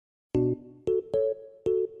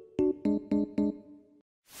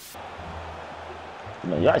You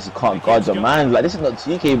know, you actually can't guard your man. Like, this is not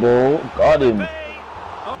TK, bro. Guard him.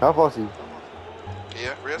 How fast is he?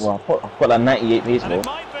 Yeah, Riaz. Well, I've got that 98 pace, bro.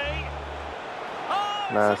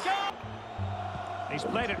 Nice. He's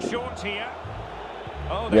played it short here.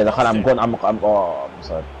 Oh, Yeah, I'm gone. Oh, I'm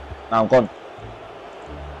sorry. Now I'm gone.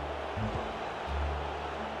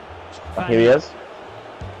 Here he is.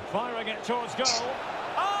 Firing it towards goal.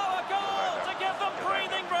 Oh, a goal to give them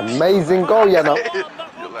breathing room. Amazing goal, you know.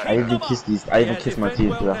 I even kissed these. I even kissed my teeth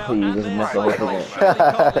because I thought you just messed the whole thing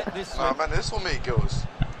up. Nah, man, this will make girls.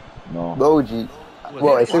 No. No, G.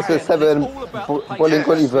 Well, it's 6 or 7 bowling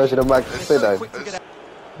quality version of Mike Sino.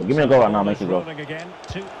 Give me a goal right now, make it go. So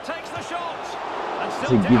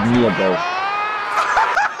give me a goal.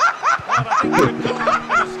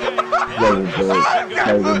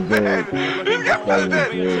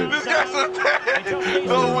 This guy's so dead.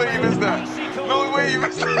 No way you missed that. No way you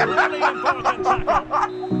missed that.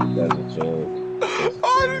 That's a joke.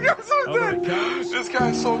 Oh, this guy's so dead. This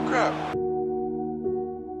guy's so crap.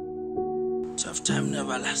 Tough time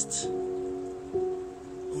never lasts.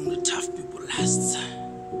 Only tough people last.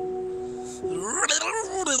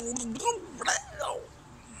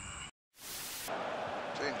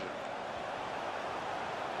 Change it.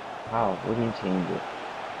 How? What do you change it?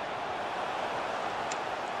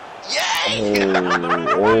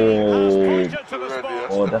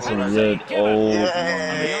 Oh, that's a red. Oh,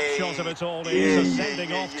 The upshot of it all is a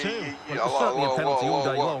sending off too. Well, it's certainly a penalty all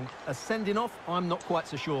day long. A sending off, I'm not quite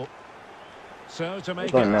so sure. So to make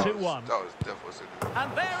it 2-1. That was definitely.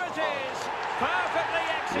 And there it is, perfectly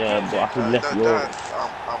executed. yeah, but I could left yours.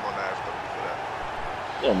 I'm on AFW for that.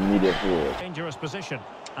 You're immediate forward. Dangerous position,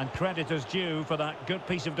 and credit is due for that good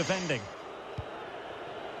piece of defending.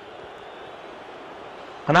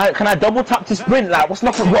 Can I double tap to sprint? Like, what's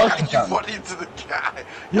not working? You body into the guy.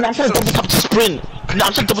 You know, I'm trying to double tap to sprint. No,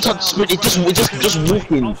 I'm trying to double tap to sprint. It's just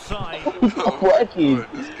walking. Offside. It's not working.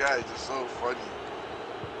 This guy is just so funny.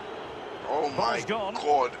 Oh my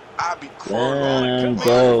god, I be Damn, crying.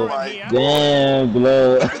 bro. Damn,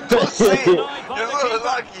 bro. Don't say it. You're so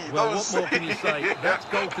lucky. Well, Don't what more can you say? That's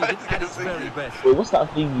goalkeeping at its very best. Wait, what's that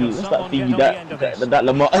thingy? What's that thingy? That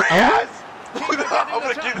Lamar? Yes! I'm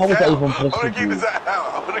gonna keep How was this that out. even I'm gonna possible? keep this out.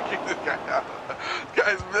 I'm gonna keep this guy out.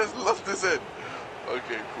 Guys, let's lost his head.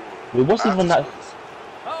 Okay, cool. Wait, what's even that?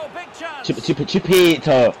 Oh, big chance. Chip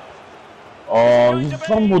it. Oh, you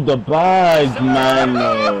fumbled the bag, man.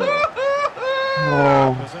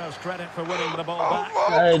 Oh, Deserves credit for winning the ball back.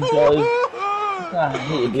 I does. I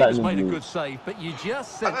hate black He's made a niggas. good save, but you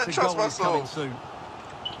just sense don't the trust goal is coming myself. soon.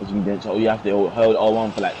 What do you mean? So you have to hold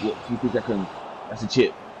R1 for like what, 2 seconds. That's a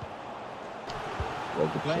chip.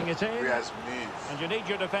 Playing it in, Riaz, move. and you need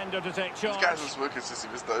your defender to take This charge. guy's been smoking since he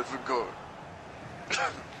missed the open goal.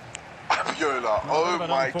 Abiola, oh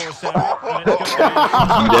my god.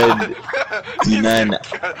 Dinan,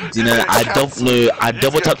 I don't know. I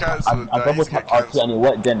double tap R2 and it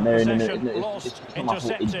worked then. No, it's not my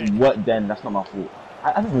fault. It worked then. That's not my fault.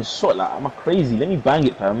 I haven't even shot. Like, I'm crazy. Let me bang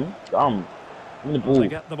it, fam. Damn. Give me the ball. To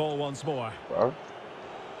get the ball once more. Bro.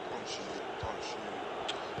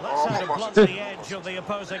 Let's have a blunt to the edge of the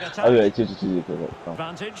opposing attack. Oh yeah, it's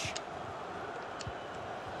Advantage.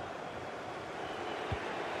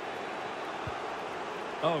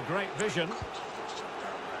 Oh, great vision.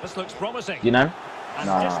 This looks promising. You know? And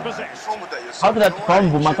Nah. dispossessed. How did that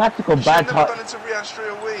fumble? My guy took a bad touch.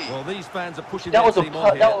 Well, these fans are pushing That was their a team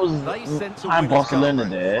on that here. was They sense a prime winner's Barcelona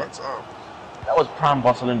come. there. That was prime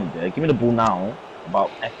Barcelona there. Give me the ball now. About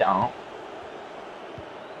F it out.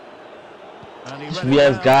 And he This read it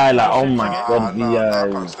Riaz down. guy, like, oh my I god,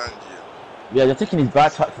 can't stand you. yeah, they're taking his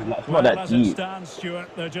bad touches. Like, it's not that As it deep. stands, Stuart,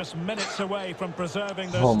 they're just minutes away from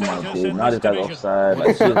preserving their Oh my status god, in now this this guy's division. offside.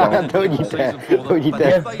 Like, shit, like, Don't you dare. Don't you Riaz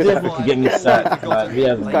dare. definitely to get me sacked. Like,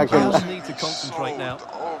 Riaz, Back him. Just need to concentrate now.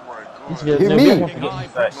 Oh my this god. Riaz, You no, mean? Riaz wants to get me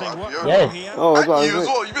sacked. Yes. Oh, that's And what you I as was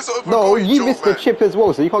well. You missed the open No, goal, you joke, missed the man. chip as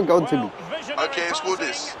well, so you can't go on to me. Okay, score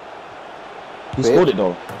this. He scored it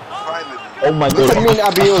though. Finally. Oh my Look god. at me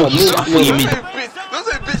and Abiola. I thought you mean. Don't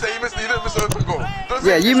say bitch that you missed the open goal. Don't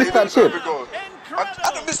Yeah, say you bitch missed that missed the chip. open goal.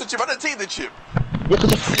 I don't miss the chip, I don't take the chip. Yeah,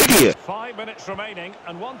 because you're an idiot. 5 minutes remaining,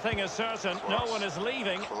 and one thing is certain, no one is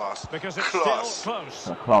leaving Class. because it's Class. still close.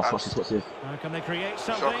 Class, what's this? How can they create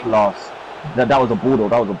something? Class. That was a ball though,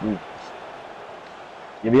 that was a ball.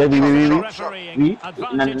 Yeah, Refereeing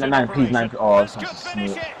advantage nine, please, in nine. operation. Oh, This it's could a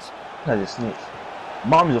finish snitch. it. That's a snitch.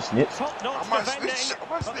 Mom's a snitch. Top-notch I might defending, snitch. I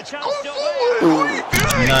might but the snitch. chance Go still forward. there. What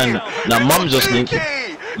are you doing? Nah, mom's a snitch. TK.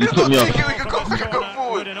 You It's put me not off. TK, we can go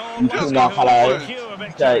forward. Would in all You put me off, likelihood hello. secure a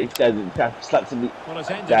victory. It's slapped me. Well, it's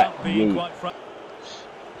ended That, up being yeah. quite front.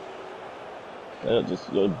 Just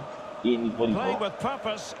Eating his body Playing part. with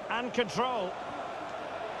purpose and control.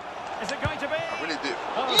 Is it going to be? I really do.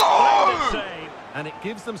 Oh, splendid No! save. And it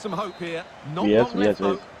gives them some hope here. Not Yes, long left, yes,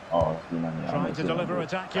 yes. though. Oh, see, man, yeah, Trying to deliver it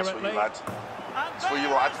That's what accurately. you lad. That's what you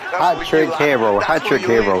lad. Hat trick hero, hat trick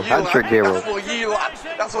hero, hat trick hero. That's what you lad.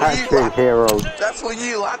 That's what Hat you trick lad. hero. That's what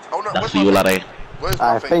you lad. Oh no, That's for you, lad, eh? Where's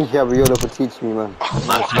my I thing? thank you, Abiola, for teaching me, man.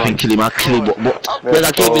 Man, fucking kill him, man, kill him. Where's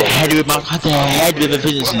I gave the head with, man? How to head with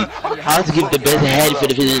efficiency? How to give the best head for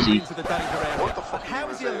the efficiency? Into the danger area. How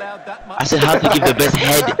has he allowed that much? I said how to give the best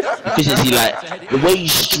head efficiency, like the way you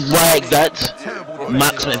strike that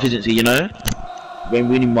maximum efficiency, you know? When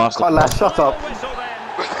winning master. Can't lie, shut up. Whistle then.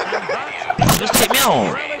 And Just take me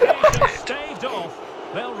out. relegation staved off.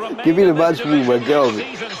 They'll remain Give me the in this match view, my division girl.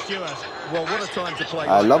 next season, Stuart. Well, what a time to play.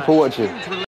 I like love that. watching.